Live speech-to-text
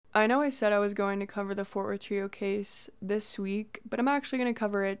I know I said I was going to cover the Fort Worth Trio case this week, but I'm actually going to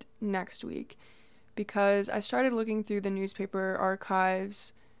cover it next week because I started looking through the newspaper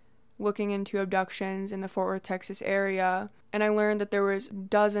archives, looking into abductions in the Fort Worth, Texas area, and I learned that there was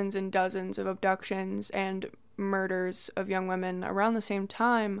dozens and dozens of abductions and murders of young women around the same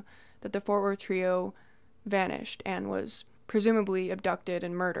time that the Fort Worth Trio vanished and was presumably abducted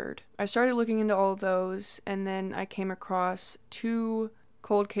and murdered. I started looking into all of those, and then I came across two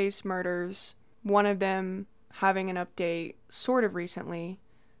cold case murders, one of them having an update sort of recently,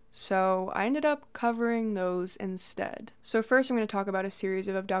 so I ended up covering those instead. So first I'm going to talk about a series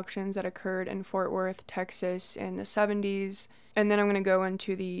of abductions that occurred in Fort Worth, Texas in the 70s, and then I'm going to go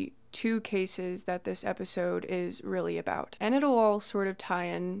into the two cases that this episode is really about. And it'll all sort of tie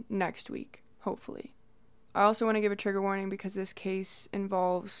in next week, hopefully. I also want to give a trigger warning because this case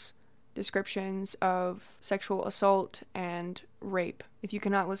involves descriptions of sexual assault and rape. If you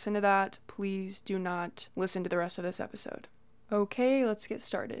cannot listen to that, please do not listen to the rest of this episode. Okay, let's get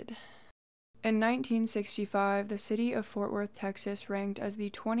started. In 1965, the city of Fort Worth, Texas ranked as the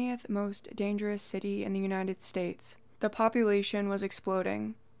 20th most dangerous city in the United States. The population was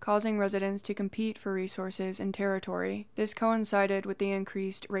exploding, causing residents to compete for resources and territory. This coincided with the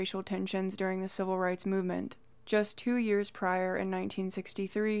increased racial tensions during the Civil Rights Movement. Just 2 years prior, in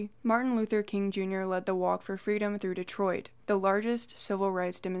 1963, Martin Luther King Jr. led the Walk for Freedom through Detroit, the largest civil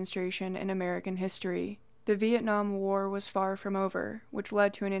rights demonstration in American history. The Vietnam War was far from over, which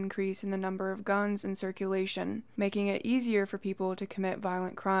led to an increase in the number of guns in circulation, making it easier for people to commit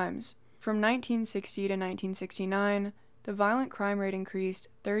violent crimes. From 1960 to 1969, the violent crime rate increased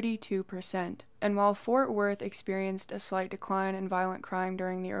 32%, and while Fort Worth experienced a slight decline in violent crime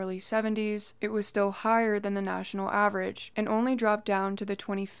during the early 70s, it was still higher than the national average, and only dropped down to the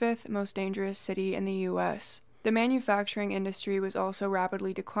 25th most dangerous city in the U.S. The manufacturing industry was also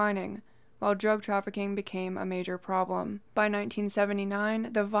rapidly declining, while drug trafficking became a major problem. By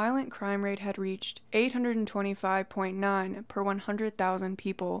 1979, the violent crime rate had reached 825.9 per 100,000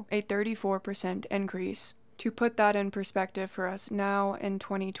 people, a 34% increase. To put that in perspective for us now, in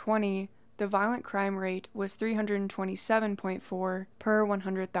 2020, the violent crime rate was 327.4 per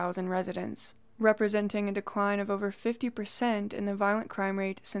 100,000 residents, representing a decline of over 50% in the violent crime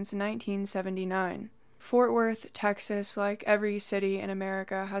rate since 1979. Fort Worth, Texas, like every city in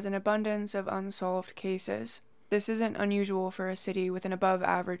America, has an abundance of unsolved cases. This isn't unusual for a city with an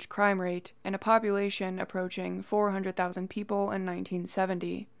above-average crime rate and a population approaching 400,000 people in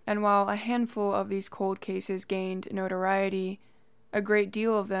 1970. And while a handful of these cold cases gained notoriety, a great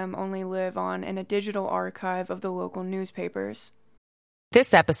deal of them only live on in a digital archive of the local newspapers.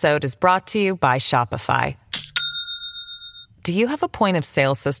 This episode is brought to you by Shopify. Do you have a point of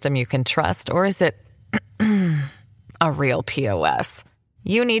sale system you can trust, or is it a real POS?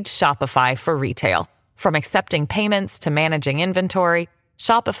 You need Shopify for retail. From accepting payments to managing inventory,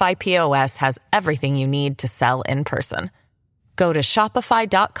 Shopify POS has everything you need to sell in person. Go to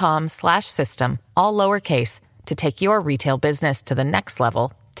shopify.com/system, all lowercase, to take your retail business to the next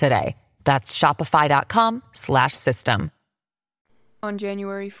level today. That's shopify.com/system. On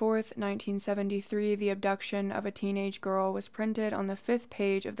January 4th, 1973, the abduction of a teenage girl was printed on the 5th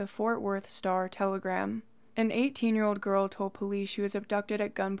page of the Fort Worth Star-Telegram. An 18-year-old girl told police she was abducted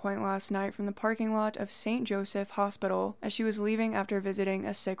at gunpoint last night from the parking lot of St. Joseph Hospital as she was leaving after visiting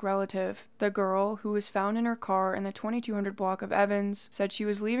a sick relative. The girl, who was found in her car in the 2200 block of Evans, said she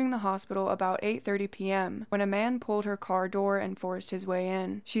was leaving the hospital about 8:30 p.m. when a man pulled her car door and forced his way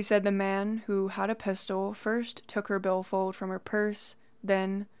in. She said the man, who had a pistol, first took her billfold from her purse,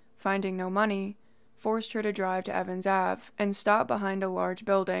 then, finding no money, forced her to drive to Evans Ave and stop behind a large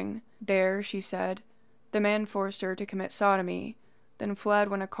building. There, she said, the man forced her to commit sodomy, then fled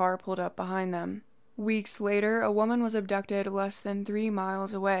when a car pulled up behind them. Weeks later, a woman was abducted less than 3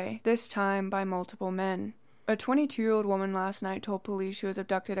 miles away, this time by multiple men. A 22-year-old woman last night told police she was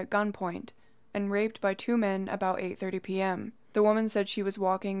abducted at gunpoint and raped by 2 men about 8:30 p.m. The woman said she was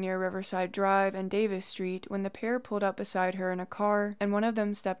walking near Riverside Drive and Davis Street when the pair pulled up beside her in a car and one of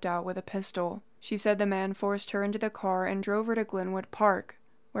them stepped out with a pistol. She said the man forced her into the car and drove her to Glenwood Park,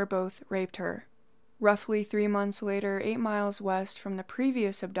 where both raped her. Roughly 3 months later, 8 miles west from the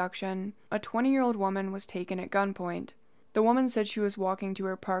previous abduction, a 20-year-old woman was taken at gunpoint. The woman said she was walking to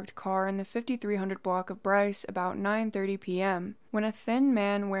her parked car in the 5300 block of Bryce about 9:30 p.m. when a thin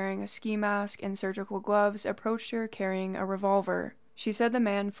man wearing a ski mask and surgical gloves approached her carrying a revolver. She said the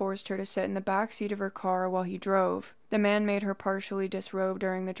man forced her to sit in the back seat of her car while he drove. The man made her partially disrobe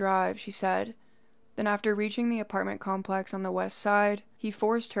during the drive, she said. Then after reaching the apartment complex on the west side, he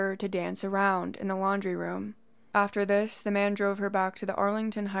forced her to dance around in the laundry room. After this, the man drove her back to the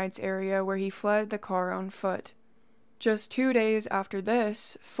Arlington Heights area where he fled the car on foot. Just 2 days after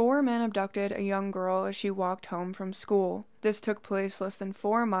this, 4 men abducted a young girl as she walked home from school. This took place less than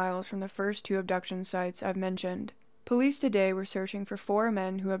 4 miles from the first 2 abduction sites I've mentioned. Police today were searching for 4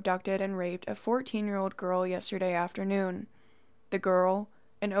 men who abducted and raped a 14-year-old girl yesterday afternoon. The girl,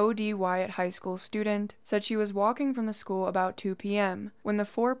 an O.D. Wyatt High School student, said she was walking from the school about 2 p.m. when the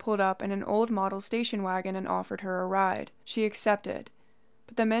 4 pulled up in an old model station wagon and offered her a ride. She accepted,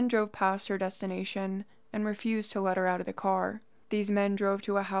 but the men drove past her destination and refused to let her out of the car. These men drove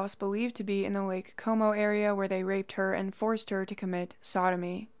to a house believed to be in the Lake Como area where they raped her and forced her to commit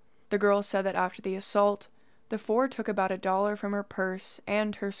sodomy. The girl said that after the assault, the 4 took about $1 from her purse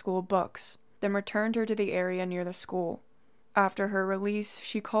and her school books, then returned her to the area near the school. After her release,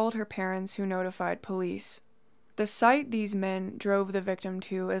 she called her parents who notified police. The site these men drove the victim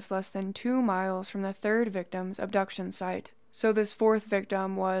to is less than 2 miles from the 3rd victim's abduction site. So this 4th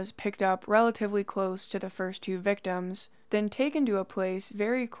victim was picked up relatively close to the first 2 victims, then taken to a place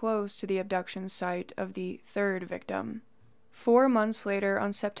very close to the abduction site of the 3rd victim. 4 months later,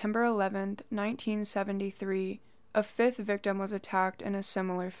 on September 11, 1973, a 5th victim was attacked in a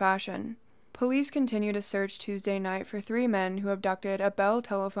similar fashion. Police continued a search Tuesday night for 3 men who abducted a Bell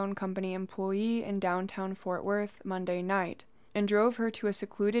Telephone Company employee in downtown Fort Worth Monday night, and drove her to a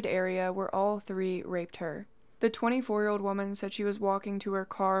secluded area where all 3 raped her. The 24-year-old woman said she was walking to her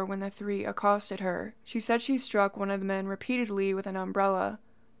car when the 3 accosted her. She said she struck one of the men repeatedly with an umbrella,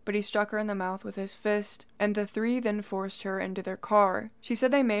 but he struck her in the mouth with his fist, and the 3 then forced her into their car. She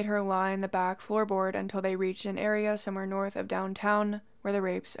said they made her lie in the back floorboard until they reached an area somewhere north of downtown where the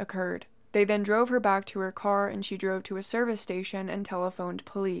rapes occurred. They then drove her back to her car, and she drove to a service station and telephoned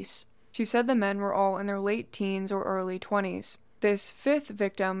police. She said the men were all in their late teens or early 20s. This 5th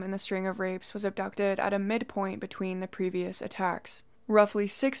victim in the string of rapes was abducted at a midpoint between the previous attacks, roughly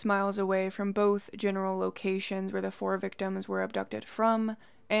 6 miles away from both general locations where the 4 victims were abducted from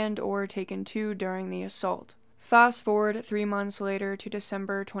and or taken to during the assault. Fast forward 3 months later to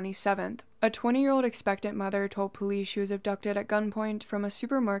December 27th. A 20-year-old expectant mother told police she was abducted at gunpoint from a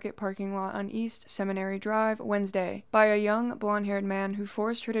supermarket parking lot on East Seminary Drive Wednesday by a young blonde-haired man who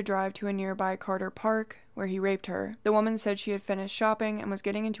forced her to drive to a nearby Carter Park, where he raped her. The woman said she had finished shopping and was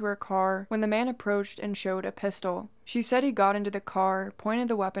getting into her car when the man approached and showed a pistol. She said he got into the car, pointed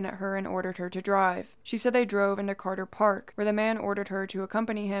the weapon at her, and ordered her to drive. She said they drove into Carter Park, where the man ordered her to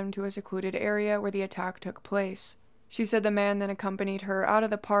accompany him to a secluded area where the attack took place. She said the man then accompanied her out of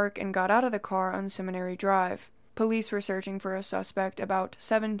the park and got out of the car on Seminary Drive. Police were searching for a suspect about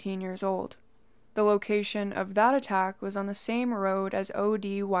 17 years old. The location of that attack was on the same road as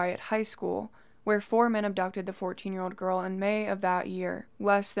O.D. Wyatt High School, where 4 men abducted the 14-year-old girl in May of that year.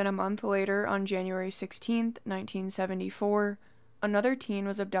 Less than a month later, on January 16, 1974, another teen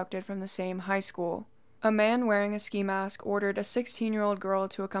was abducted from the same high school. A man wearing a ski mask ordered a 16-year-old girl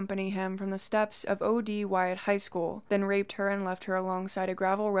to accompany him from the steps of O.D. Wyatt High School, then raped her and left her alongside a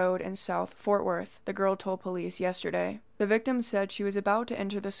gravel road in South Fort Worth, the girl told police yesterday. The victim said she was about to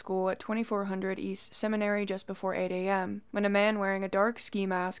enter the school at 2400 East Seminary just before 8 a.m. when a man wearing a dark ski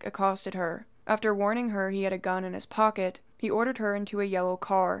mask accosted her. After warning her he had a gun in his pocket, he ordered her into a yellow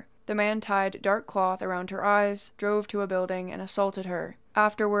car. The man tied dark cloth around her eyes, drove to a building, and assaulted her.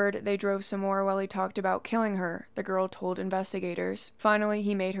 Afterward, they drove some more while he talked about killing her, the girl told investigators. Finally,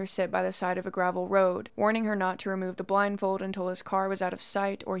 he made her sit by the side of a gravel road, warning her not to remove the blindfold until his car was out of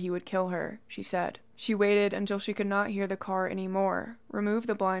sight or he would kill her, she said. She waited until she could not hear the car anymore, removed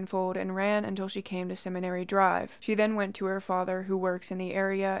the blindfold, and ran until she came to Seminary Drive. She then went to her father, who works in the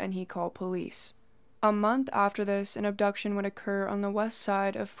area, and he called police. A month after this, an abduction would occur on the west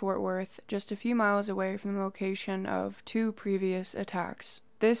side of Fort Worth, just a few miles away from the location of 2 previous attacks.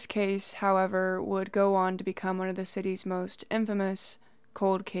 This case, however, would go on to become one of the city's most infamous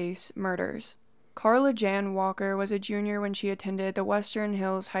cold case murders. Carla Walker was a junior when she attended the Western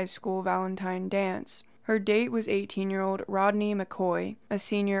Hills High School Valentine dance. Her date was 18-year-old Rodney McCoy, a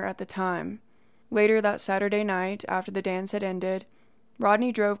senior at the time. Later that Saturday night, after the dance had ended,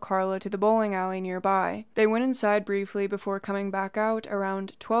 Rodney drove Carla to the bowling alley nearby. They went inside briefly before coming back out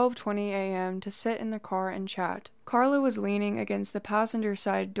around 12:20 a.m. to sit in the car and chat. Carla was leaning against the passenger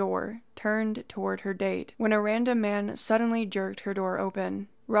side door, turned toward her date, when a random man suddenly jerked her door open.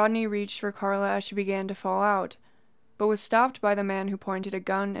 Rodney reached for Carla as she began to fall out, but was stopped by the man who pointed a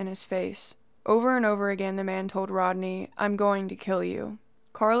gun in his face. Over and over again the man told Rodney, "I'm going to kill you."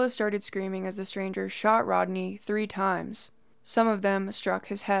 Carla started screaming as the stranger shot Rodney 3 times. Some of them struck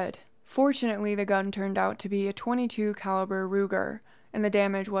his head. Fortunately, the gun turned out to be a .22 caliber Ruger, and the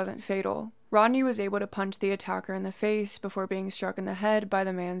damage wasn't fatal. Rodney was able to punch the attacker in the face before being struck in the head by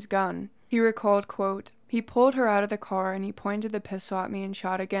the man's gun. He recalled, quote, "He pulled her out of the car and he pointed the pistol at me and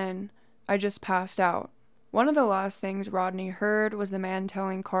shot again. I just passed out." One of the last things Rodney heard was the man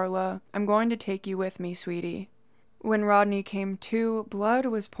telling Carla, "I'm going to take you with me, sweetie." When Rodney came to, blood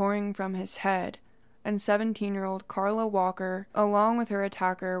was pouring from his head, and 17-year-old Carla Walker, along with her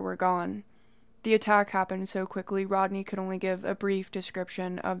attacker, were gone. The attack happened so quickly Rodney could only give a brief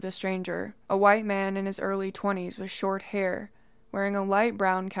description of the stranger. A white man in his early 20s with short hair, wearing a light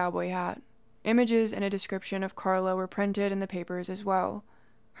brown cowboy hat. Images and a description of Carla were printed in the papers as well.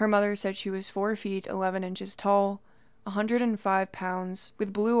 Her mother said she was 4 feet 11 inches tall, 105 pounds,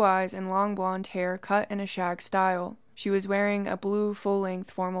 with blue eyes and long blonde hair cut in a shag style. She was wearing a blue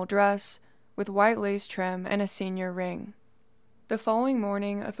full-length formal dress with white lace trim and a senior ring. The following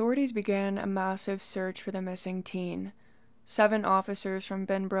morning, authorities began a massive search for the missing teen. 7 officers from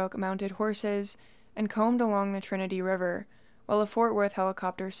Benbrook mounted horses and combed along the Trinity River, while a Fort Worth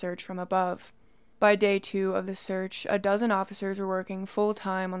helicopter searched from above. By day 2 of the search, a dozen officers were working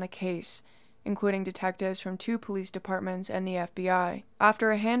full-time on the case, including detectives from 2 police departments and the FBI.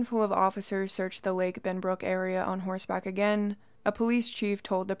 After a handful of officers searched the Lake Benbrook area on horseback again, a police chief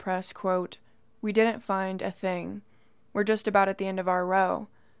told the press, quote, "We didn't find a thing. We're just about at the end of our row.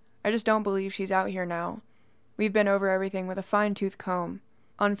 I just don't believe she's out here now. We've been over everything with a fine-tooth comb."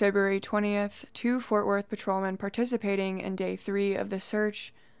 On February 20th, 2 Fort Worth patrolmen participating in day 3 of the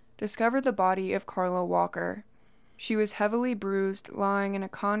search discovered the body of Carla Walker. She was heavily bruised, lying in a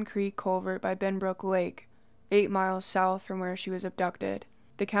concrete culvert by Benbrook Lake, 8 miles south from where she was abducted.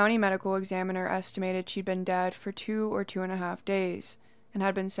 The county medical examiner estimated she'd been dead for 2 or 2.5 days, and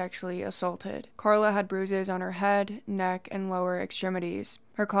had been sexually assaulted. Carla had bruises on her head, neck, and lower extremities.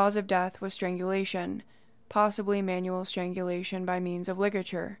 Her cause of death was strangulation, possibly manual strangulation by means of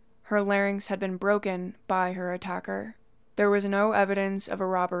ligature. Her larynx had been broken by her attacker. There was no evidence of a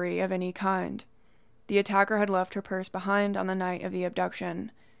robbery of any kind. The attacker had left her purse behind on the night of the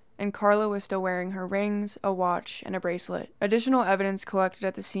abduction, and Carla was still wearing her rings, a watch, and a bracelet. Additional evidence collected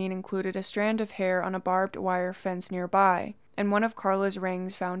at the scene included a strand of hair on a barbed wire fence nearby, and one of Carla's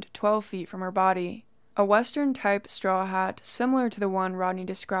rings found 12 feet from her body. A Western-type straw hat, similar to the one Rodney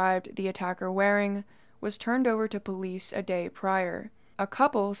described the attacker wearing, was turned over to police a day prior. A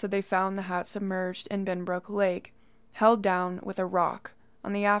couple said they found the hat submerged in Benbrook Lake, held down with a rock,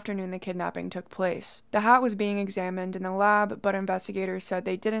 on the afternoon the kidnapping took place. The hat was being examined in the lab, but investigators said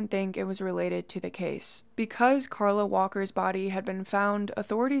they didn't think it was related to the case. Because Carla Walker's body had been found,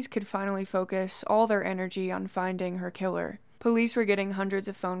 authorities could finally focus all their energy on finding her killer. Police were getting hundreds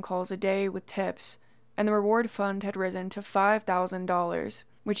of phone calls a day with tips, and the reward fund had risen to $5,000,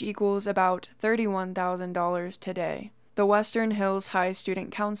 which equals about $31,000 today. The Western Hills High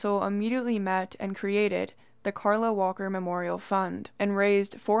Student Council immediately met and created the Carla Walker Memorial Fund, and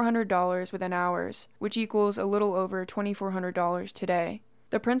raised $400 within hours, which equals a little over $2,400 today.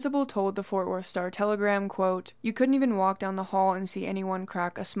 The principal told the Fort Worth Star-Telegram, quote, "You couldn't even walk down the hall and see anyone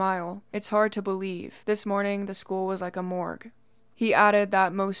crack a smile. It's hard to believe. This morning, the school was like a morgue." He added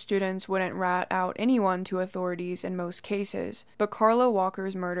that most students wouldn't rat out anyone to authorities in most cases, but Carla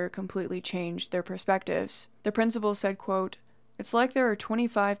Walker's murder completely changed their perspectives. The principal said, quote, "It's like there are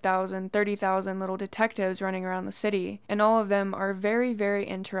 25,000, 30,000 little detectives running around the city, and all of them are very, very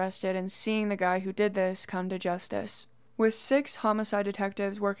interested in seeing the guy who did this come to justice." With 6 homicide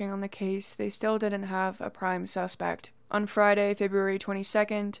detectives working on the case, they still didn't have a prime suspect. On Friday, February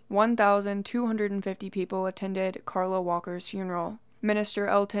 22nd, 1,250 people attended Carla Walker's funeral. Minister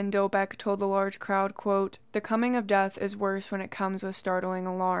Elton Dilbeck told the large crowd, quote, "The coming of death is worse when it comes with startling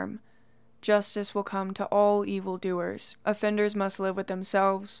alarm. Justice will come to all evildoers. Offenders must live with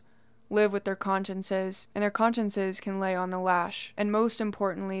themselves, live with their consciences, and their consciences can lay on the lash, and most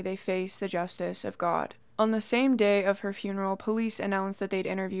importantly, they face the justice of God." On the same day of her funeral, police announced that they'd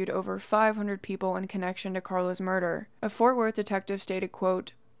interviewed over 500 people in connection to Carla's murder. A Fort Worth detective stated,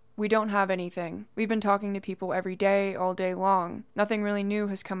 quote, "We don't have anything. We've been talking to people every day, all day long. Nothing really new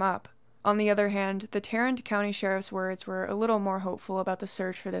has come up." On the other hand, the Tarrant County Sheriff's words were a little more hopeful about the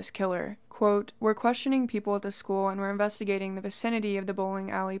search for this killer. Quote, "We're questioning people at the school and we're investigating the vicinity of the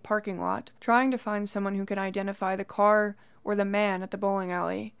bowling alley parking lot, trying to find someone who can identify the car or the man at the bowling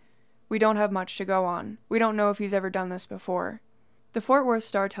alley. We don't have much to go on. We don't know if he's ever done this before." The Fort Worth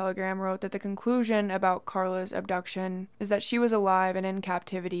Star-Telegram wrote that the conclusion about Carla's abduction is that she was alive and in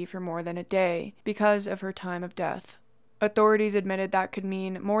captivity for more than a day because of her time of death. Authorities admitted that could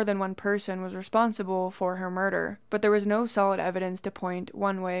mean more than one person was responsible for her murder, but there was no solid evidence to point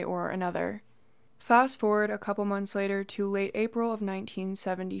one way or another. Fast forward a couple months later to late April of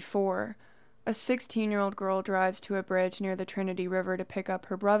 1974. A 16-year-old girl drives to a bridge near the Trinity River to pick up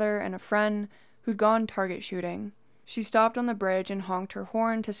her brother and a friend who'd gone target shooting. She stopped on the bridge and honked her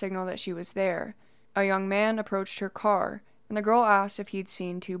horn to signal that she was there. A young man approached her car, and the girl asked if he'd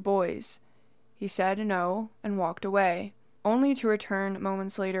seen two boys. He said no and walked away, only to return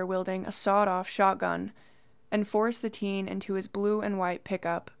moments later wielding a sawed-off shotgun and force the teen into his blue and white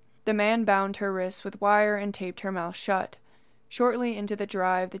pickup. The man bound her wrists with wire and taped her mouth shut. Shortly into the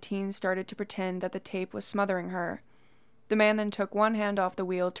drive, the teen started to pretend that the tape was smothering her. The man then took one hand off the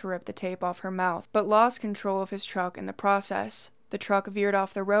wheel to rip the tape off her mouth, but lost control of his truck in the process. The truck veered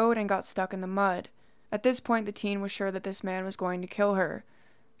off the road and got stuck in the mud. At this point, the teen was sure that this man was going to kill her,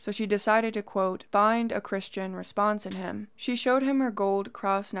 so she decided to, quote, find a Christian response in him. She showed him her gold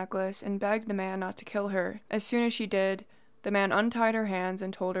cross necklace and begged the man not to kill her. As soon as she did, the man untied her hands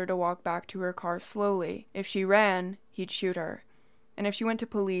and told her to walk back to her car slowly. If she ran, he'd shoot her. And if she went to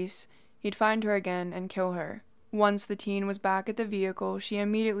police, he'd find her again and kill her. Once the teen was back at the vehicle, she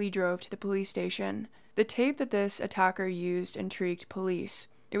immediately drove to the police station. The tape that this attacker used intrigued police.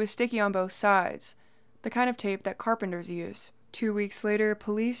 It was sticky on both sides, the kind of tape that carpenters use. 2 weeks later,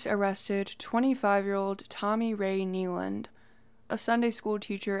 police arrested 25-year-old Tommy Ray Nealand, a Sunday school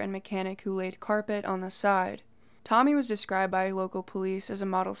teacher and mechanic who laid carpet on the side. Tommy was described by local police as a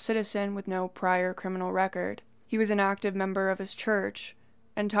model citizen with no prior criminal record. He was an active member of his church,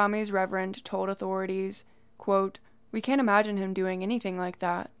 and Tommy's reverend told authorities, quote, we can't imagine him doing anything like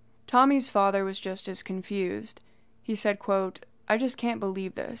that. Tommy's father was just as confused. He said, quote, I just can't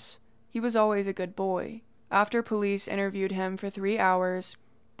believe this. He was always a good boy. After police interviewed him for 3 hours,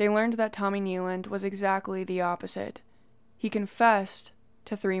 they learned that Tommy Nealand was exactly the opposite. He confessed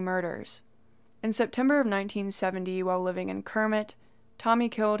to 3 murders. In September of 1970, while living in Kermit, Tommy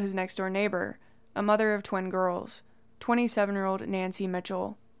killed his next-door neighbor, a mother of twin girls, 27-year-old Nancy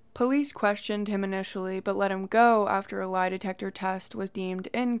Mitchell. Police questioned him initially, but let him go after a lie detector test was deemed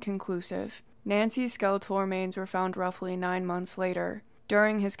inconclusive. Nancy's skeletal remains were found roughly 9 months later.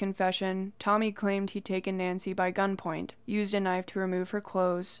 During his confession, Tommy claimed he'd taken Nancy by gunpoint, used a knife to remove her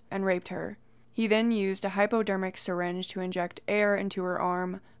clothes, and raped her. He then used a hypodermic syringe to inject air into her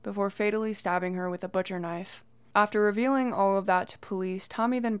arm before fatally stabbing her with a butcher knife. After revealing all of that to police,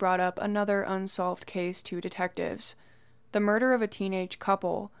 Tommy then brought up another unsolved case to detectives: the murder of a teenage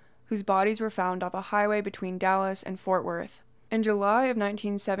couple whose bodies were found off a highway between Dallas and Fort Worth. In July of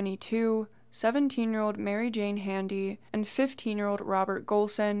 1972, 17-year-old Mary Jane Handy and 15-year-old Robert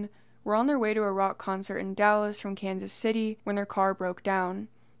Golson were on their way to a rock concert in Dallas from Kansas City when their car broke down.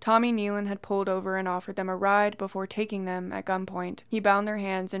 Tommy Nealand had pulled over and offered them a ride before taking them at gunpoint. He bound their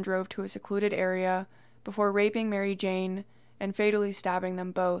hands and drove to a secluded area before raping Mary Jane and fatally stabbing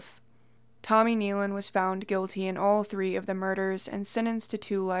them both. Tommy Nealand was found guilty in all 3 of the murders and sentenced to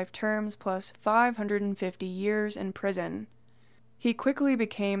 2 life terms plus 550 years in prison. He quickly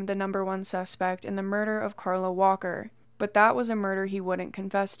became the number 1 suspect in the murder of Carla Walker, but that was a murder he wouldn't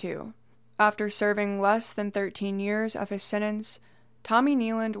confess to. After serving less than 13 years of his sentence, Tommy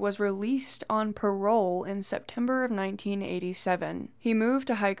Nealand was released on parole in September of 1987. He moved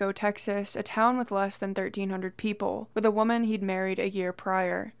to Hico, Texas, a town with less than 1,300 people, with a woman he'd married a year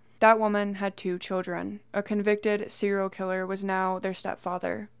prior. That woman had 2 children. A convicted serial killer was now their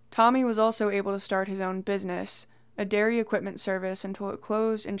stepfather. Tommy was also able to start his own business, a dairy equipment service, until it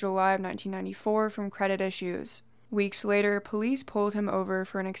closed in July of 1994 from credit issues. Weeks later, police pulled him over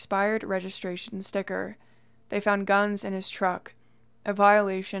for an expired registration sticker. They found guns in his truck, a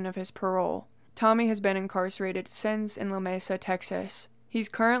violation of his parole. Tommy has been incarcerated since in La Mesa, Texas. He's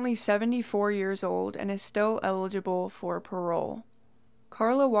currently 74 years old and is still eligible for parole.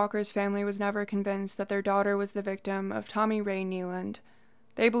 Carla Walker's family was never convinced that their daughter was the victim of Tommy Ray Nealand.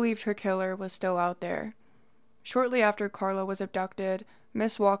 They believed her killer was still out there. Shortly after Carla was abducted,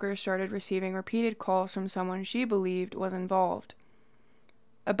 Miss Walker started receiving repeated calls from someone she believed was involved.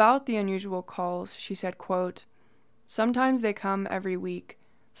 About the unusual calls, she said, quote, sometimes they come every week,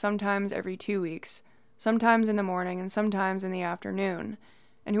 sometimes every 2 weeks, sometimes in the morning and sometimes in the afternoon,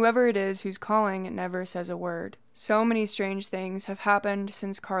 and whoever it is who's calling never says a word. So many strange things have happened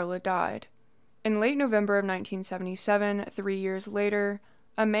since Carla died. In late November of 1977, 3 years later,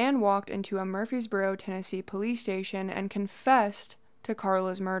 a man walked into a Murfreesboro, Tennessee police station and confessed to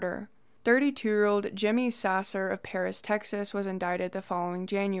Carla's murder. 32-year-old Jimmy Sasser of Paris, Texas, was indicted the following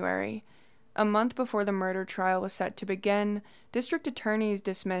January. A month before the murder trial was set to begin, district attorneys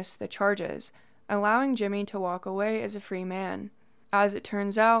dismissed the charges, allowing Jimmy to walk away as a free man. As it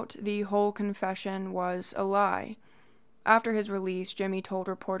turns out, the whole confession was a lie. After his release, Jimmy told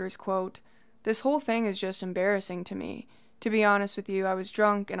reporters, quote, This whole thing is just embarrassing to me. To be honest with you, I was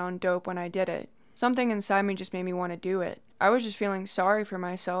drunk and on dope when I did it. Something inside me just made me want to do it. I was just feeling sorry for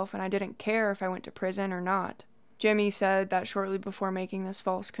myself and I didn't care if I went to prison or not. Jimmy said that shortly before making this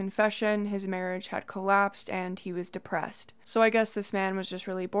false confession, his marriage had collapsed and he was depressed. So I guess this man was just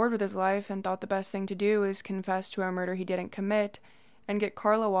really bored with his life and thought the best thing to do is confess to a murder he didn't commit and get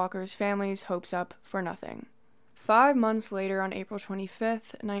Carla Walker's family's hopes up for nothing. 5 months later, on April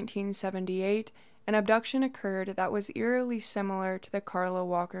 25th, 1978, an abduction occurred that was eerily similar to the Carla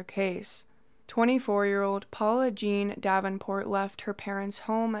Walker case. 24-year-old Paula Jean Davenport left her parents'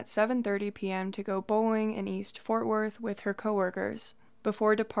 home at 7:30 p.m. to go bowling in East Fort Worth with her coworkers.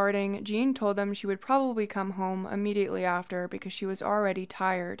 Before departing, Jean told them she would probably come home immediately after because she was already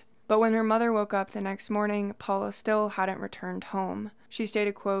tired. But when her mother woke up the next morning, Paula still hadn't returned home. She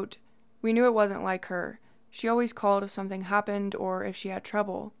stated, quote, "We knew it wasn't like her. She always called if something happened or if she had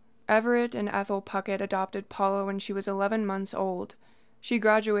trouble." Everett and Ethel Puckett adopted Paula when she was 11 months old. She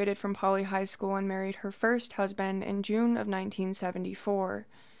graduated from Poly High School and married her first husband in June of 1974.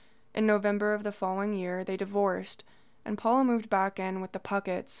 In November of the following year, they divorced, and Paula moved back in with the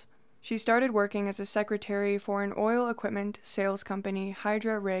Pucketts. She started working as a secretary for an oil equipment sales company,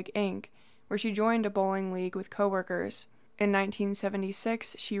 Hydra Rig, Inc., where she joined a bowling league with coworkers. In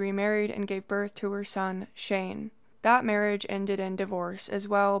 1976, she remarried and gave birth to her son, Shane. That marriage ended in divorce as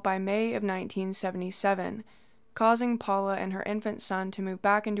well by May of 1977, causing Paula and her infant son to move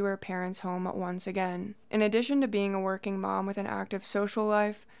back into her parents' home once again. In addition to being a working mom with an active social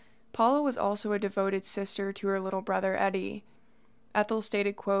life, Paula was also a devoted sister to her little brother Eddie. Ethel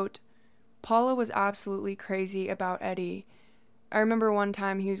stated, quote, "Paula was absolutely crazy about Eddie. I remember one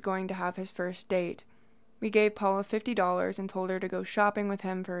time he was going to have his first date. We gave Paula $50 and told her to go shopping with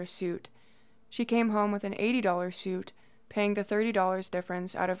him for a suit. She came home with an $80 suit, paying the $30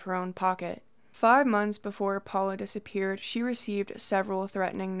 difference out of her own pocket." 5 months before Paula disappeared, she received several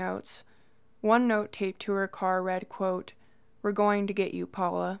threatening notes. One note taped to her car read, quote, "We're going to get you,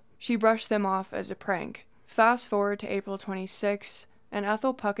 Paula." She brushed them off as a prank. Fast forward to April 26, and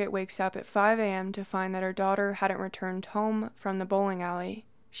Ethel Puckett wakes up at 5 a.m. to find that her daughter hadn't returned home from the bowling alley.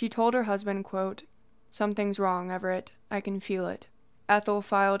 She told her husband, quote, "Something's wrong, Everett. I can feel it." Ethel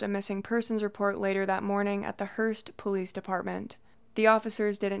filed a missing persons report later that morning at the Hearst Police Department. The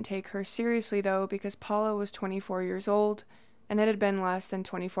officers didn't take her seriously, though, because Paula was 24 years old, and it had been less than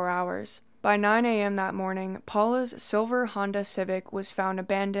 24 hours. By 9 a.m. that morning, Paula's silver Honda Civic was found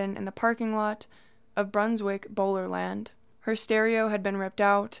abandoned in the parking lot of Brunswick Bowlerland. Her stereo had been ripped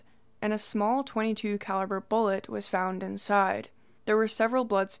out, and a small .22 caliber bullet was found inside. There were several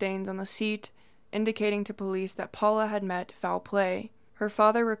bloodstains on the seat, indicating to police that Paula had met foul play. Her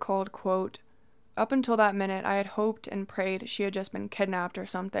father recalled, quote, "Up until that minute, I had hoped and prayed she had just been kidnapped or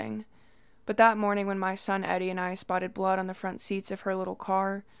something. But that morning when my son Eddie and I spotted blood on the front seats of her little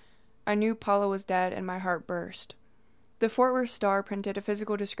car, I knew Paula was dead and my heart burst." The Fort Worth Star printed a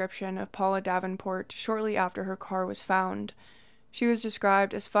physical description of Paula Davenport shortly after her car was found. She was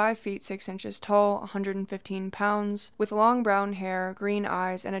described as 5 feet 6 inches tall, 115 pounds, with long brown hair, green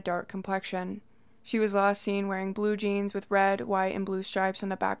eyes, and a dark complexion. She was last seen wearing blue jeans with red, white, and blue stripes on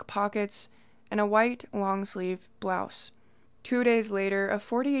the back pockets, and a white, long-sleeve blouse. 2 days later, a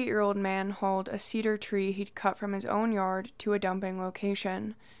 48-year-old man hauled a cedar tree he'd cut from his own yard to a dumping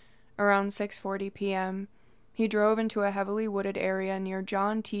location. Around 6:40 p.m., he drove into a heavily wooded area near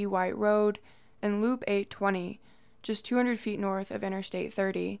John T. White Road and Loop 820, just 200 feet north of Interstate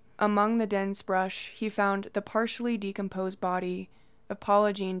 30. Among the dense brush, he found the partially decomposed body of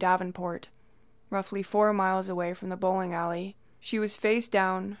Paula Jean Davenport, roughly 4 miles away from the bowling alley. She was face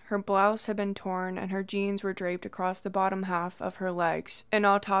down, her blouse had been torn, and her jeans were draped across the bottom half of her legs. An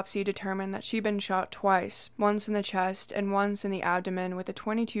autopsy determined that she'd been shot twice, once in the chest and once in the abdomen with a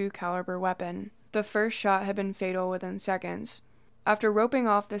 .22 caliber weapon. The first shot had been fatal within seconds. After roping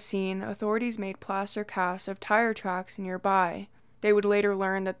off the scene, authorities made plaster casts of tire tracks nearby. They would later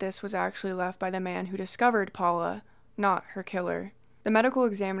learn that this was actually left by the man who discovered Paula, not her killer. The medical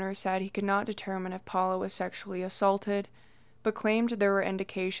examiner said he could not determine if Paula was sexually assaulted, but claimed there were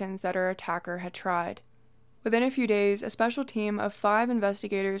indications that her attacker had tried. Within a few days, a special team of 5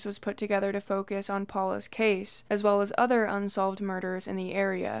 investigators was put together to focus on Paula's case, as well as other unsolved murders in the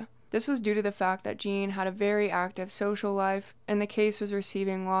area. This was due to the fact that Jean had a very active social life, and the case was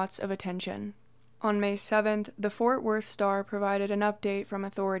receiving lots of attention. On May 7th, the Fort Worth Star provided an update from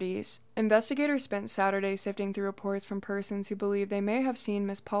authorities. Investigators spent Saturday sifting through reports from persons who believe they may have seen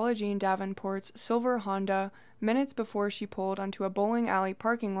Miss Paula Jean Davenport's silver Honda minutes before she pulled onto a bowling alley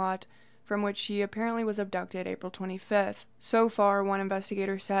parking lot from which she apparently was abducted April 25th. So far, one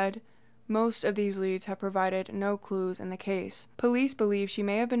investigator said, Most of these leads have provided no clues in the case. Police believe she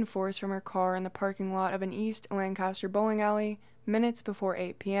may have been forced from her car in the parking lot of an East Lancaster bowling alley minutes before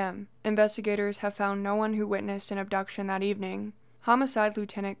 8 p.m. Investigators have found no one who witnessed an abduction that evening. Homicide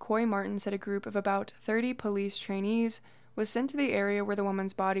Lieutenant Coy Martin said a group of about 30 police trainees was sent to the area where the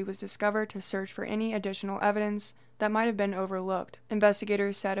woman's body was discovered to search for any additional evidence that might have been overlooked.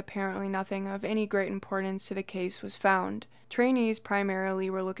 Investigators said apparently nothing of any great importance to the case was found. Trainees primarily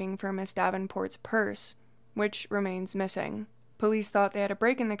were looking for Miss Davenport's purse, which remains missing. Police thought they had a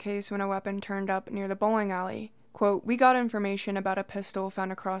break in the case when a weapon turned up near the bowling alley. Quote, "We got information about a pistol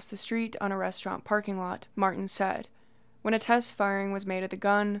found across the street on a restaurant parking lot," Martin said. When a test firing was made at the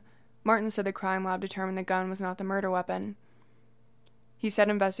gun, Martin said the crime lab determined the gun was not the murder weapon. He said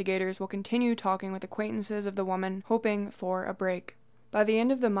investigators will continue talking with acquaintances of the woman, hoping for a break. By the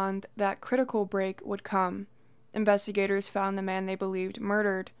end of the month, that critical break would come. Investigators found the man they believed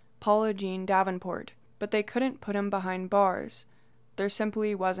murdered Paula Jean Davenport, but they couldn't put him behind bars. There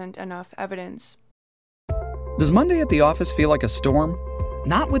simply wasn't enough evidence. Does Monday at the office feel like a storm?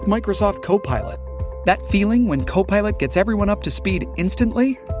 Not with Microsoft Copilot. That feeling when Copilot gets everyone up to speed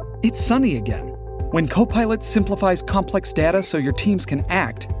instantly? It's sunny again. When Copilot simplifies complex data so your teams can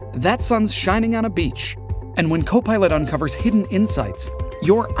act, that sun's shining on a beach. And when Copilot uncovers hidden insights,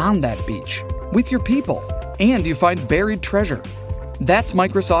 you're on that beach with your people, and you find buried treasure. That's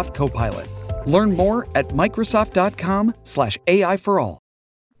Microsoft Copilot. Learn more at Microsoft.com/AI for all.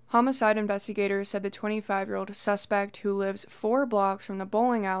 Homicide investigators said the 25-year-old suspect who lives 4 blocks from the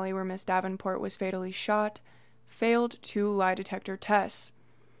bowling alley where Miss Davenport was fatally shot failed 2 lie detector tests.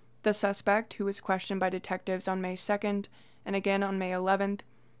 The suspect, who was questioned by detectives on May 2nd and again on May 11th,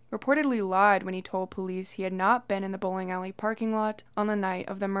 reportedly lied when he told police he had not been in the bowling alley parking lot on the night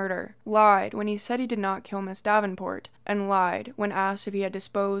of the murder, lied when he said he did not kill Miss Davenport, and lied when asked if he had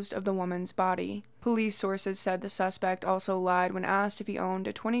disposed of the woman's body. Police sources said the suspect also lied when asked if he owned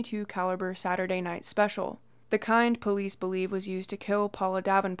a .22 caliber Saturday night special, the kind police believe was used to kill Paula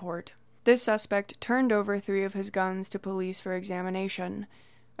Davenport. This suspect turned over 3 of his guns to police for examination.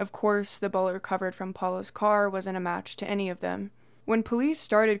 Of course, the bullet recovered from Paula's car wasn't a match to any of them. When police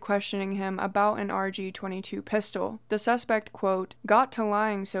started questioning him about an RG-22 pistol, the suspect, quote, "got to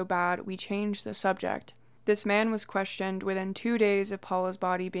lying so bad we changed the subject." This man was questioned within 2 days of Paula's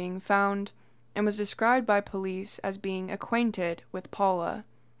body being found and was described by police as being acquainted with Paula.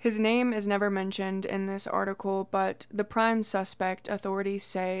 His name is never mentioned in this article, but the prime suspect, authorities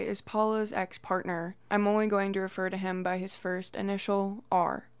say, is Paula's ex-partner. I'm only going to refer to him by his first initial,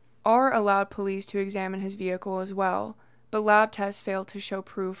 R. R allowed police to examine his vehicle as well, but lab tests failed to show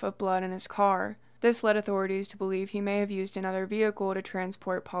proof of blood in his car. This led authorities to believe he may have used another vehicle to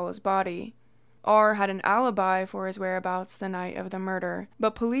transport Paula's body. R had an alibi for his whereabouts the night of the murder,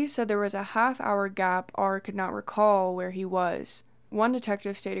 but police said there was a half-hour gap R could not recall where he was. One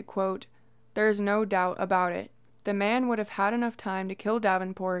detective stated, quote, "There is no doubt about it. The man would have had enough time to kill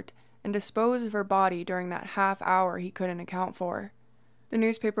Davenport and dispose of her body during that half hour he couldn't account for." The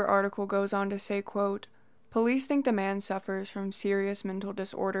newspaper article goes on to say, quote, "Police think the man suffers from serious mental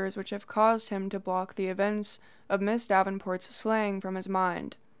disorders which have caused him to block the events of Miss Davenport's slaying from his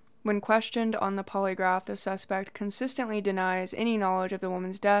mind. When questioned on the polygraph, the suspect consistently denies any knowledge of the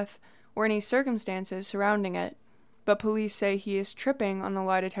woman's death or any circumstances surrounding it. But police say he is tripping on the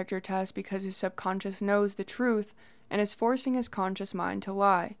lie detector test because his subconscious knows the truth and is forcing his conscious mind to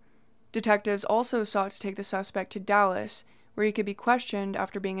lie." Detectives also sought to take the suspect to Dallas, where he could be questioned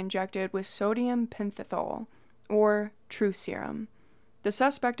after being injected with sodium pentothal, or truth serum. The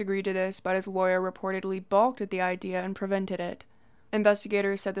suspect agreed to this, but his lawyer reportedly balked at the idea and prevented it.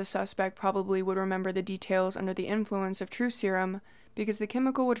 Investigators said the suspect probably would remember the details under the influence of truth serum because the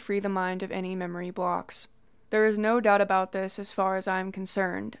chemical would free the mind of any memory blocks. "There is no doubt about this as far as I am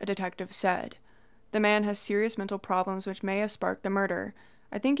concerned," a detective said. "The man has serious mental problems which may have sparked the murder.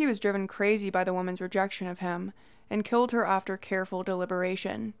 I think he was driven crazy by the woman's rejection of him and killed her after careful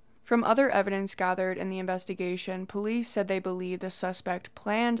deliberation." From other evidence gathered in the investigation, police said they believe the suspect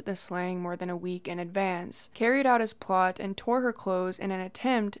planned the slaying more than a week in advance, carried out his plot, and tore her clothes in an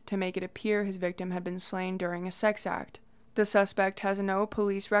attempt to make it appear his victim had been slain during a sex act. The suspect has no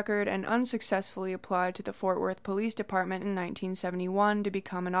police record and unsuccessfully applied to the Fort Worth Police Department in 1971 to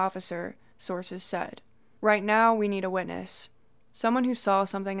become an officer, sources said. "Right now, we need a witness. Someone who saw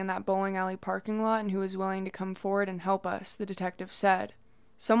something in that bowling alley parking lot and who is willing to come forward and help us," the detective said.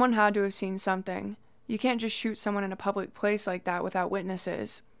 "Someone had to have seen something. You can't just shoot someone in a public place like that without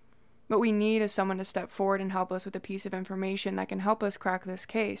witnesses. What we need is someone to step forward and help us with a piece of information that can help us crack this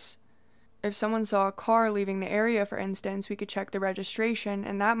case." If someone saw a car leaving the area, for instance, we could check the registration,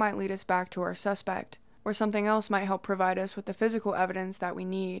 and that might lead us back to our suspect. Or something else might help provide us with the physical evidence that we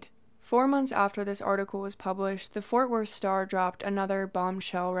need. 4 months after this article was published, the Fort Worth Star dropped another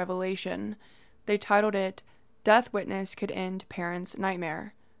bombshell revelation. They titled it, "Death Witness Could End Parents'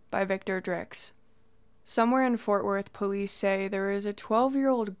 Nightmare," by Victor Drix. Somewhere in Fort Worth, police say there is a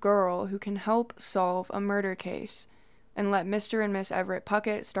 12-year-old girl who can help solve a murder case and let Mr. and Miss Everett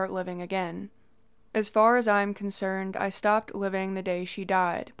Puckett start living again. "As far as I'm concerned, I stopped living the day she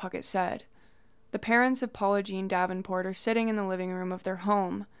died," Puckett said. The parents of Paula Jean Davenport are sitting in the living room of their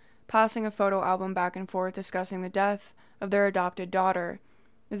home, passing a photo album back and forth discussing the death of their adopted daughter,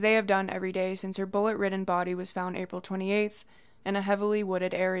 as they have done every day since her bullet-ridden body was found April 28th in a heavily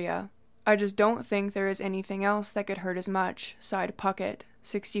wooded area. "I just don't think there is anything else that could hurt as much," sighed Puckett,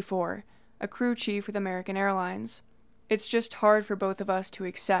 64, a crew chief with American Airlines. "It's just hard for both of us to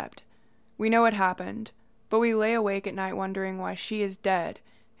accept. We know it happened, but we lay awake at night wondering why she is dead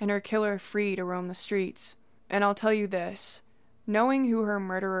and her killer free to roam the streets. And I'll tell you this, knowing who her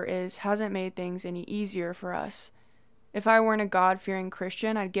murderer is hasn't made things any easier for us. If I weren't a God-fearing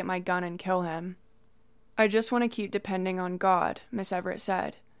Christian, I'd get my gun and kill him." "I just want to keep depending on God," Miss Everett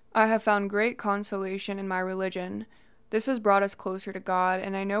said. "I have found great consolation in my religion. This has brought us closer to God,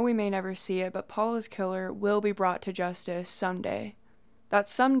 and I know we may never see it, but Paula's killer will be brought to justice someday. That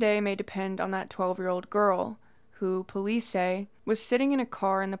someday may depend on that 12-year-old girl, who, police say, was sitting in a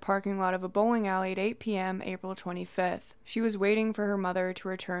car in the parking lot of a bowling alley at 8 p.m. April 25th. She was waiting for her mother to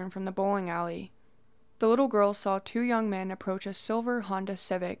return from the bowling alley. The little girl saw two young men approach a silver Honda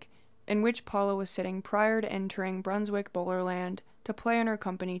Civic, in which Paula was sitting prior to entering Brunswick Bowlerland to play on her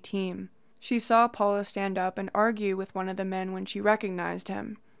company team. She saw Paula stand up and argue with one of the men when she recognized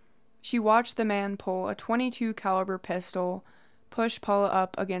him. She watched the man pull a .22 caliber pistol, push Paula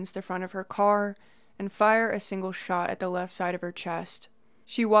up against the front of her car, and fire a single shot at the left side of her chest.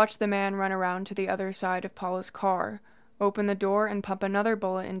 She watched the man run around to the other side of Paula's car, open the door and pump another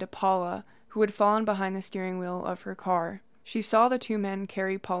bullet into Paula, who had fallen behind the steering wheel of her car. She saw the two men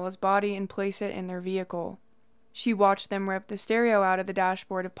carry Paula's body and place it in their vehicle. She watched them rip the stereo out of the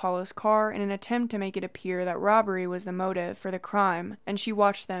dashboard of Paula's car in an attempt to make it appear that robbery was the motive for the crime, and she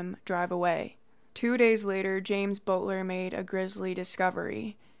watched them drive away. 2 days later, James Butler made a grisly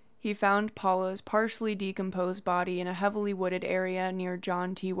discovery. He found Paula's partially decomposed body in a heavily wooded area near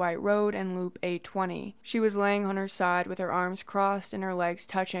John T. White Road and Loop 820. She was laying on her side with her arms crossed and her legs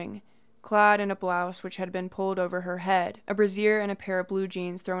touching, clad in a blouse which had been pulled over her head, a brassiere and a pair of blue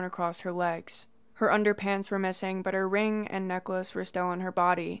jeans thrown across her legs. Her underpants were missing, but her ring and necklace were still on her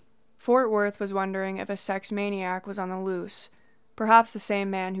body. Fort Worth was wondering if a sex maniac was on the loose, perhaps the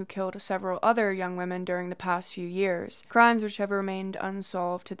same man who killed several other young women during the past few years, crimes which have remained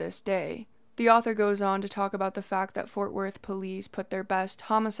unsolved to this day. The author goes on to talk about the fact that Fort Worth police put their best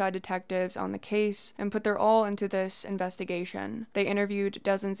homicide detectives on the case and put their all into this investigation. They interviewed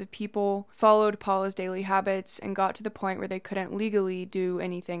dozens of people, followed Paula's daily habits, and got to the point where they couldn't legally do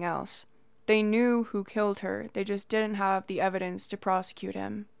anything else. They knew who killed her, they just didn't have the evidence to prosecute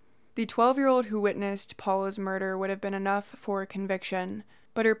him. The 12-year-old who witnessed Paula's murder would have been enough for a conviction,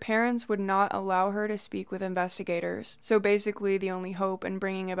 but her parents would not allow her to speak with investigators, so basically the only hope in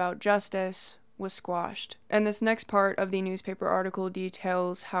bringing about justice was squashed. And this next part of the newspaper article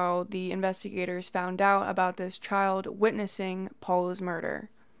details how the investigators found out about this child witnessing Paula's murder.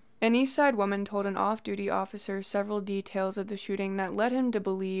 An East Side woman told an off-duty officer several details of the shooting that led him to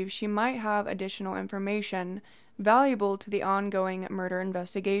believe she might have additional information valuable to the ongoing murder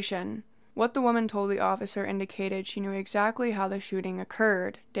investigation. What the woman told the officer indicated she knew exactly how the shooting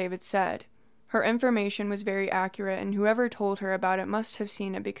occurred, David said. Her information was very accurate, and whoever told her about it must have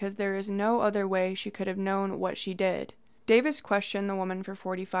seen it because there is no other way she could have known what she did. Davis questioned the woman for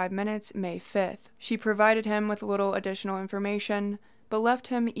 45 minutes, May 5th. She provided him with little additional information, but left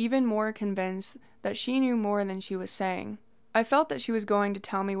him even more convinced that she knew more than she was saying. I felt that she was going to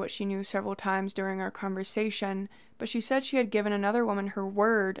tell me what she knew several times during our conversation, but she said she had given another woman her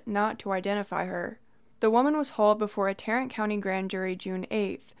word not to identify her. The woman was hauled before a Tarrant County grand jury June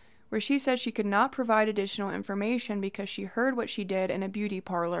 8th, where she said she could not provide additional information because she heard what she did in a beauty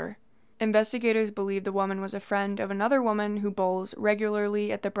parlor. Investigators believe the woman was a friend of another woman who bowls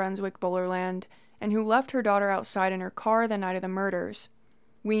regularly at the Brunswick Bowlerland and who left her daughter outside in her car the night of the murders.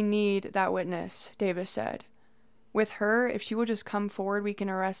 "We need that witness," Davis said. "With her, if she will just come forward, we can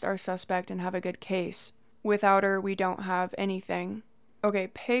arrest our suspect and have a good case. Without her, we don't have anything." Okay,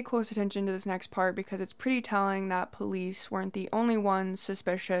 pay close attention to this next part because it's pretty telling that police weren't the only ones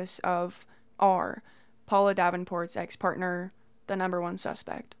suspicious of R, Paula Davenport's ex-partner, the number one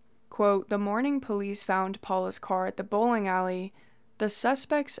suspect. Quote, "The morning police found Paula's car at the bowling alley, the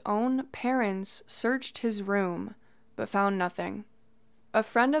suspect's own parents searched his room, but found nothing." A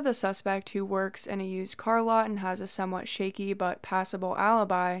friend of the suspect who works in a used car lot and has a somewhat shaky but passable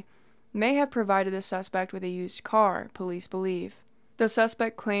alibi may have provided the suspect with a used car, police believe. The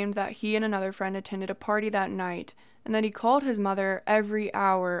suspect claimed that he and another friend attended a party that night and that he called his mother every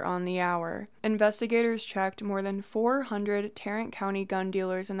hour on the hour. Investigators checked more than 400 Tarrant County gun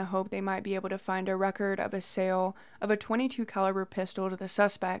dealers in the hope they might be able to find a record of a sale of a .22 caliber pistol to the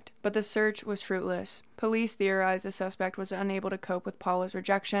suspect, but the search was fruitless. Police theorized the suspect was unable to cope with Paula's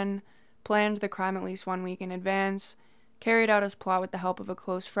rejection, planned the crime at least 1 week in advance, carried out his plot with the help of a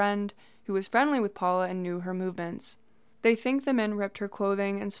close friend who was friendly with Paula and knew her movements. They think the men ripped her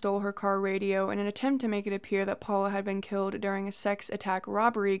clothing and stole her car radio in an attempt to make it appear that Paula had been killed during a sex attack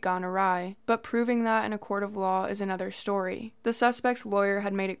robbery gone awry, but proving that in a court of law is another story. The suspect's lawyer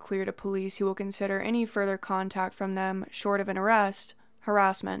had made it clear to police he will consider any further contact from them, short of an arrest,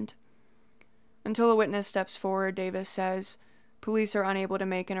 harassment. Until a witness steps forward, Davis says, police are unable to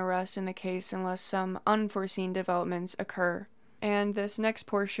make an arrest in the case unless some unforeseen developments occur. And this next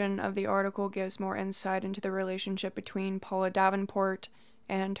portion of the article gives more insight into the relationship between Paula Davenport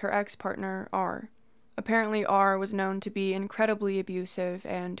and her ex-partner, R. Apparently, R was known to be incredibly abusive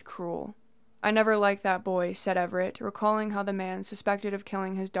and cruel. "I never liked that boy," said Everett, recalling how the man suspected of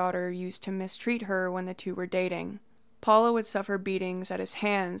killing his daughter used to mistreat her when the two were dating. Paula would suffer beatings at his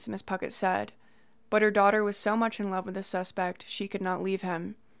hands, Miss Puckett said, but her daughter was so much in love with the suspect she could not leave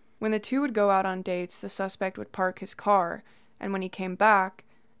him. When the two would go out on dates, the suspect would park his car, and when he came back,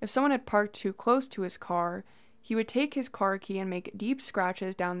 if someone had parked too close to his car, he would take his car key and make deep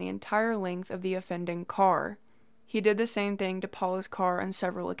scratches down the entire length of the offending car. He did the same thing to Paula's car on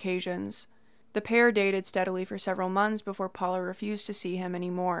several occasions. The pair dated steadily for several months before Paula refused to see him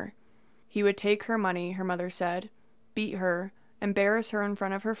anymore. He would take her money, her mother said, beat her, embarrass her in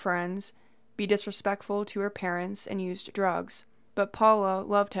front of her friends, be disrespectful to her parents, and used drugs. But Paula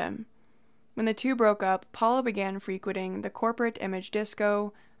loved him. When the two broke up, Paula began frequenting the corporate image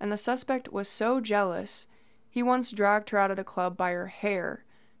disco, and the suspect was so jealous, he once dragged her out of the club by her hair,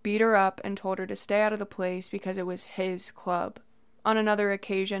 beat her up, and told her to stay out of the place because it was his club. On another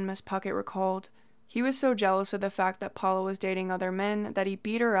occasion, Miss Puckett recalled, he was so jealous of the fact that Paula was dating other men that he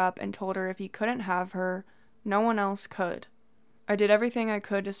beat her up and told her if he couldn't have her, no one else could. "I did everything I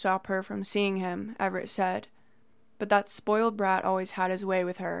could to stop her from seeing him," Everett said, "but that spoiled brat always had his way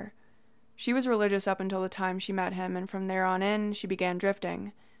with her. She was religious up until the time she met him, and from there on in, she began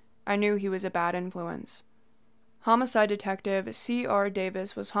drifting. I knew he was a bad influence." Homicide detective C.R.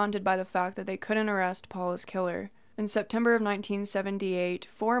 Davis was haunted by the fact that they couldn't arrest Paula's killer. In September of 1978,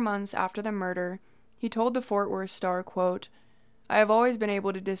 4 months after the murder, he told the Fort Worth Star, quote, "I have always been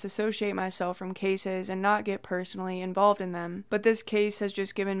able to disassociate myself from cases and not get personally involved in them, but this case has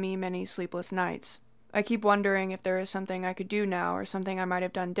just given me many sleepless nights. I keep wondering if there is something I could do now or something I might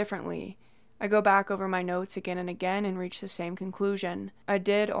have done differently. I go back over my notes again and again and reach the same conclusion. I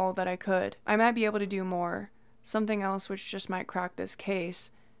did all that I could. I might be able to do more, something else which just might crack this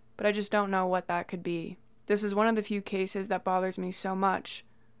case, but I just don't know what that could be. This is one of the few cases that bothers me so much.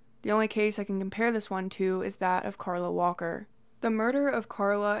 The only case I can compare this one to is that of Carla Walker." The murder of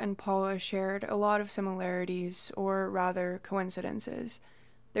Carla and Paula shared a lot of similarities, or rather coincidences.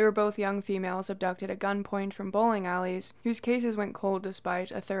 They were both young females abducted at gunpoint from bowling alleys, whose cases went cold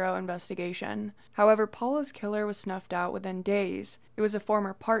despite a thorough investigation. However, Paula's killer was snuffed out within days. It was a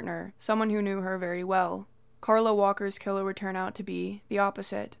former partner, someone who knew her very well. Carla Walker's killer would turn out to be the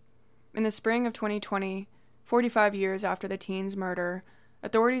opposite. In the spring of 2020, 45 years after the teen's murder,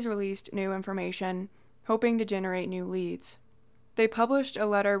 authorities released new information, hoping to generate new leads. They published a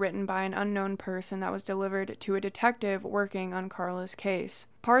letter written by an unknown person that was delivered to a detective working on Carla's case.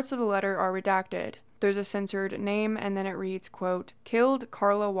 Parts of the letter are redacted. There's a censored name, and then it reads, quote, "Killed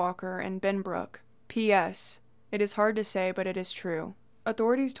Carla Walker in Benbrook. P.S. It is hard to say, but it is true."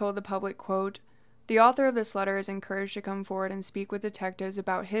 Authorities told the public, quote, "The author of this letter is encouraged to come forward and speak with detectives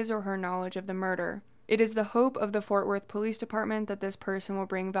about his or her knowledge of the murder. It is the hope of the Fort Worth Police Department that this person will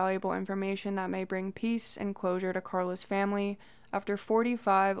bring valuable information that may bring peace and closure to Carla's family after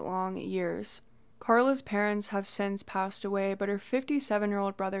 45 long years." Carla's parents have since passed away, but her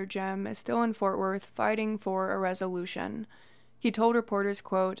 57-year-old brother Jim is still in Fort Worth fighting for a resolution. He told reporters,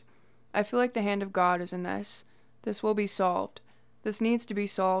 quote, "I feel like the hand of God is in this. This will be solved. This needs to be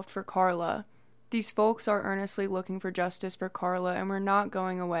solved for Carla. These folks are earnestly looking for justice for Carla, and we're not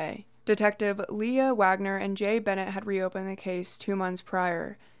going away." Detective Leah Wagner and Jay Bennett had reopened the case 2 months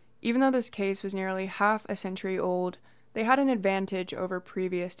prior. Even though this case was nearly half a century old, They had an advantage over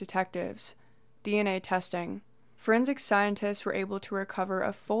previous detectives: DNA testing. Forensic scientists were able to recover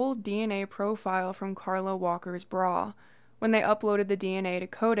a full DNA profile from Carla Walker's bra. When they uploaded the DNA to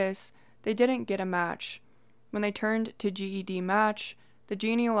CODIS, they didn't get a match. When they turned to GED Match, the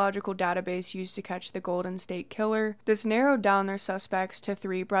genealogical database used to catch the Golden State Killer, this narrowed down their suspects to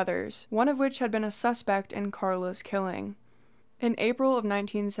 3 brothers, one of which had been a suspect in Carla's killing. In April of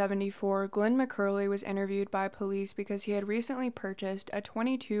 1974, Glenn McCurley was interviewed by police because he had recently purchased a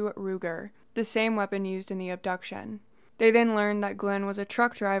 .22 Ruger, the same weapon used in the abduction. They then learned that Glenn was a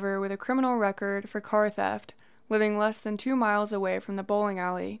truck driver with a criminal record for car theft, living less than 2 miles away from the bowling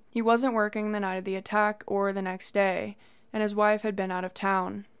alley. He wasn't working the night of the attack or the next day, and his wife had been out of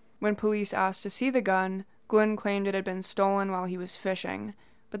town. When police asked to see the gun, Glenn claimed it had been stolen while he was fishing,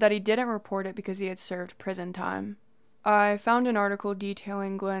 but that he didn't report it because he had served prison time. I found an article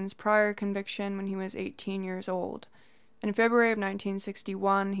detailing Glenn's prior conviction when he was 18 years old. In February of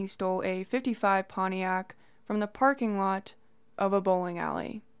 1961, he stole a '55 Pontiac from the parking lot of a bowling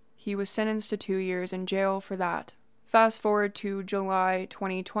alley. He was sentenced to 2 years in jail for that. Fast forward to July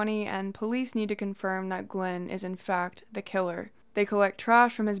 2020, and police need to confirm that Glenn is in fact the killer. They collect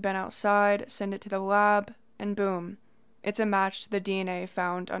trash from his bin outside, send it to the lab, and boom, it's a match to the DNA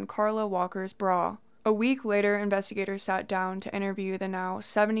found on Carla Walker's bra. A week later, investigators sat down to interview the now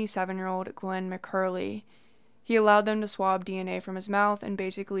 77-year-old Glenn McCurley. He allowed them to swab DNA from his mouth and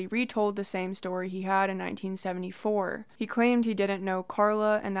basically retold the same story he had in 1974. He claimed he didn't know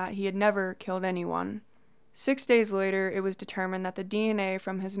Carla and that he had never killed anyone. 6 days later, it was determined that the DNA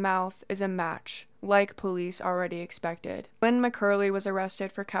from his mouth is a match, like police already expected. Glenn McCurley was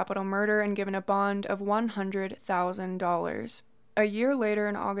arrested for capital murder and given a bond of $100,000. A year later,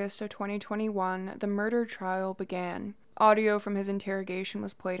 in August of 2021, the murder trial began. Audio from his interrogation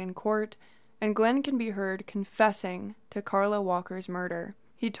was played in court, and Glenn can be heard confessing to Carla Walker's murder.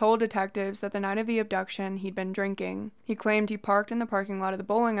 He told detectives that the night of the abduction, he'd been drinking. He claimed he parked in the parking lot of the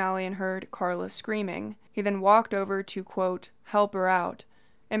bowling alley and heard Carla screaming. He then walked over to, quote, help her out,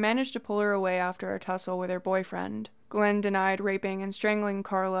 and managed to pull her away after a tussle with her boyfriend. Glenn denied raping and strangling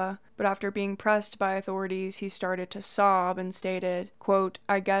Carla, but after being pressed by authorities, he started to sob and stated, quote,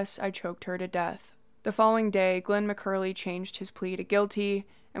 I guess I choked her to death. The following day, Glenn McCurley changed his plea to guilty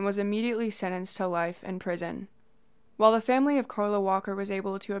and was immediately sentenced to life in prison. While the family of Carla Walker was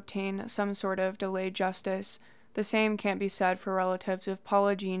able to obtain some sort of delayed justice, the same can't be said for relatives of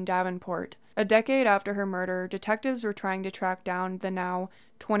Paula Davenport. A decade after her murder, detectives were trying to track down the now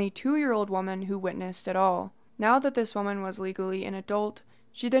 22-year-old woman who witnessed it all. Now that this woman was legally an adult,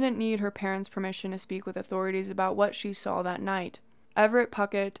 she didn't need her parents' permission to speak with authorities about what she saw that night. Everett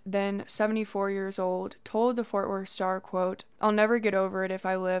Puckett, then 74 years old, told the Fort Worth Star, quote, I'll never get over it if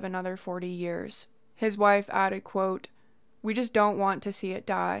I live another 40 years. His wife added, quote, we just don't want to see it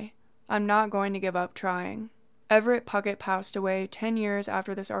die. I'm not going to give up trying. Everett Puckett passed away 10 years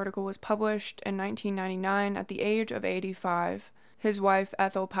after this article was published in 1999 at the age of 85. His wife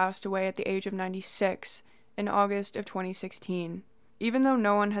Ethel passed away at the age of 96 in August of 2016. Even though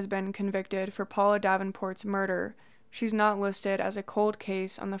no one has been convicted for Paula Davenport's murder, she's not listed as a cold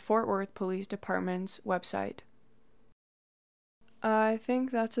case on the Fort Worth Police Department's website. I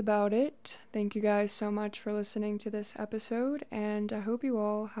think that's about it. Thank you guys so much for listening to this episode, and I hope you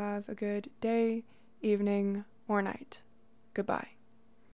all have a good day, evening, or night. Goodbye.